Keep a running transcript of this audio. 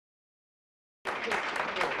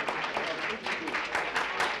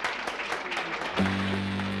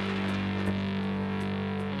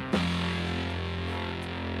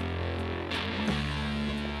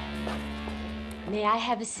May I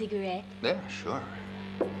have a cigarette? Yeah, sure.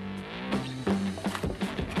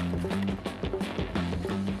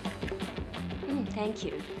 Thank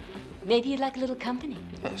you. Maybe you'd like a little company.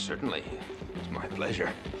 Yeah, certainly. It's my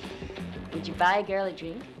pleasure. Would you buy a girl a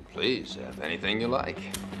drink? Please, have anything you like.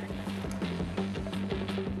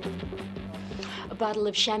 A bottle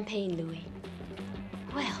of champagne, Louis.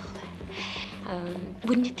 Well,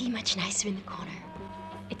 wouldn't it be much nicer in the corner?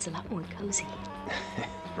 It's a lot more cozy.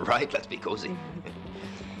 Right, let's be cozy.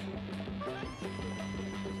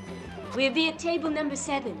 We'll be at table number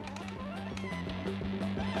 7.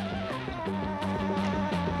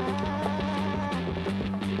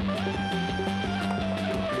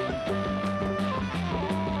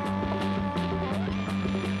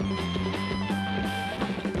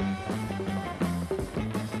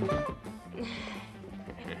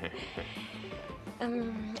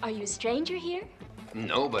 Are you a stranger here?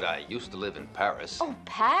 No, but I used to live in Paris. Oh,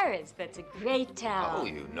 Paris. That's a great town. Oh,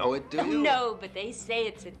 you know it, do you? No, but they say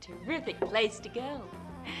it's a terrific place to go.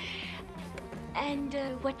 And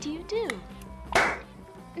what do you do?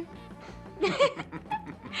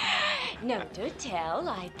 No, don't tell.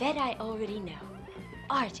 I bet I already know.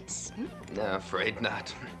 Artist, hmm? No, afraid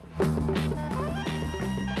not.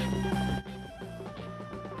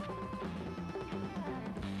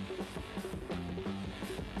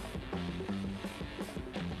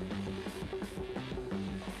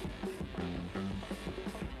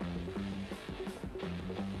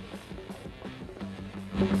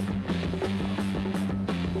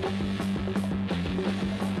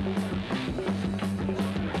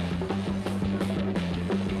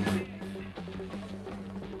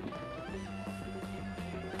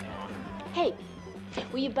 Hey,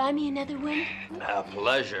 will you buy me another one? A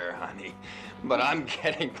pleasure, honey. But I'm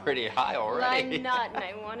getting pretty high already. Well, I'm not, and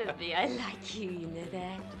I want to be. I like you, you know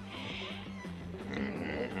that.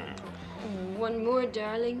 One more,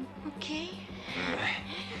 darling, okay?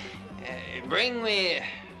 Bring me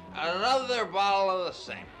another bottle of the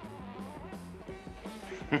same.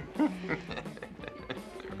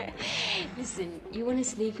 Listen, you want to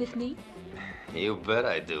sleep with me? You bet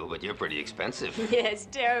I do, but you're pretty expensive. Yes,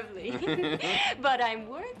 terribly. But I'm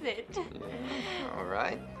worth it. Yeah, all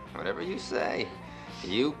right, whatever you say.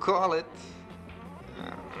 You call it.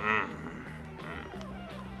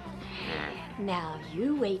 Now,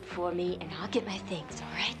 you wait for me, and I'll get my things,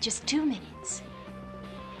 all right? Just 2 minutes.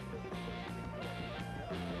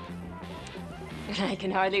 I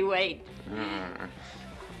can hardly wait.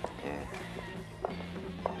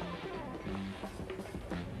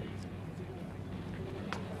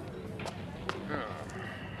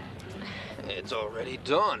 It's already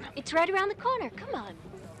done. It's right around the corner. Come on.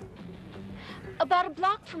 About a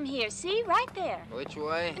block from here. See? Right there. Which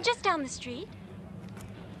way? Just down the street.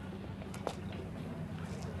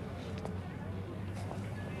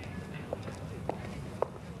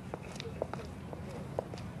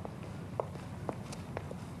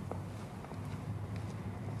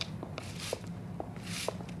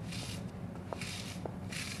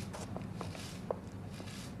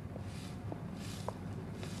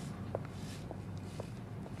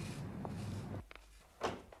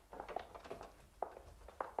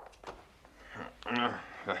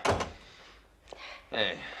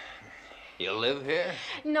 Hey, you live here?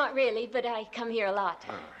 Not really, but I come here a lot.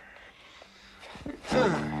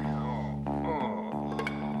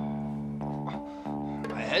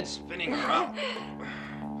 My head's spinning around.